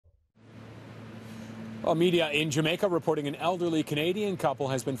Well, media in Jamaica reporting an elderly Canadian couple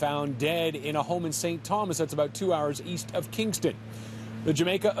has been found dead in a home in St. Thomas. That's about 2 hours east of Kingston. The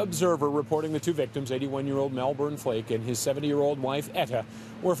Jamaica Observer reporting the two victims, 81-year-old Melbourne Flake and his 70-year-old wife Etta,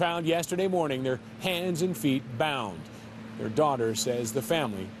 were found yesterday morning, their hands and feet bound. Their daughter says the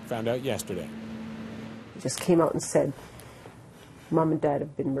family found out yesterday. He just came out and said, "Mom and Dad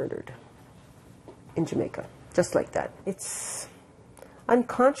have been murdered in Jamaica," just like that. It's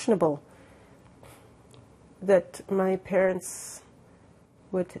unconscionable that my parents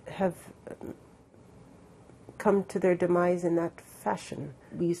would have come to their demise in that fashion.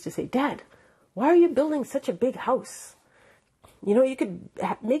 We used to say, "Dad, why are you building such a big house? You know, you could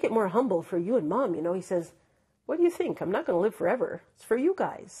make it more humble for you and Mom." You know, he says, "What do you think? I'm not going to live forever. It's for you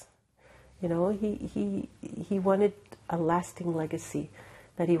guys." You know, he wanted a lasting legacy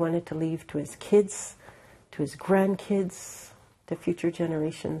that he wanted to leave to his kids, to his grandkids, to future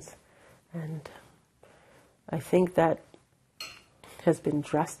generations. And I think that has been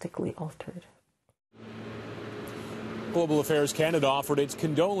drastically altered. Global Affairs Canada offered its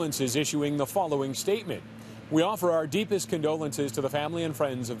condolences, issuing the following statement. "We offer our deepest condolences to the family and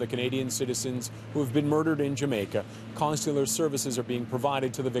friends of the Canadian citizens who have been murdered in Jamaica. Consular services are being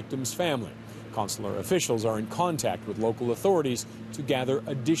provided to the victims' family. Consular officials are in contact with local authorities to gather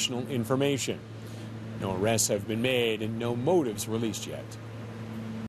additional information. No arrests have been made and no motives released yet."